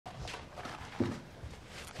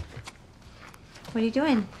What are you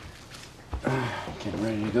doing? Getting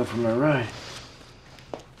ready to go for my ride.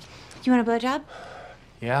 Do you want a blowjob?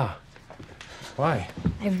 Yeah. Why?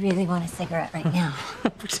 I really want a cigarette right now.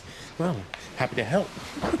 Well, happy to help.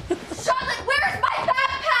 Charlotte, where's my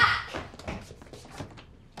backpack?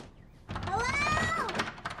 Hello?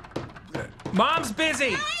 Mom's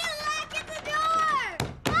busy! Look at the door!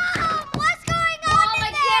 Mom, what's going on Mom,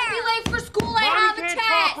 I can't be late for school. I have a can't test.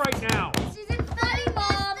 talk right now. This isn't funny,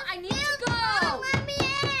 Mom. I need to go. Let me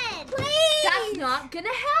in! Please! That's not gonna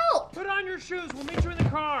help. Put on your shoes. We'll meet you in the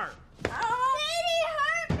car. Oh, Sadie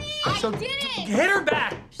hurt me! I didn't. Hit her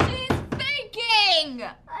back! She's faking.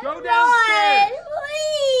 Go downstairs.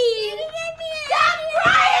 Please! Get me in! Stop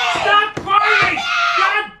crying! Stop crying!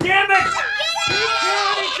 God damn it! Get You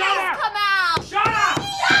killed each other! Come out. Shut up!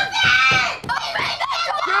 Stop it! Open the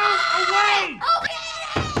door! Go away!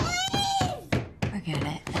 Please! Forget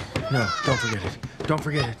it. No, don't forget it. Don't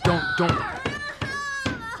forget it. Don't.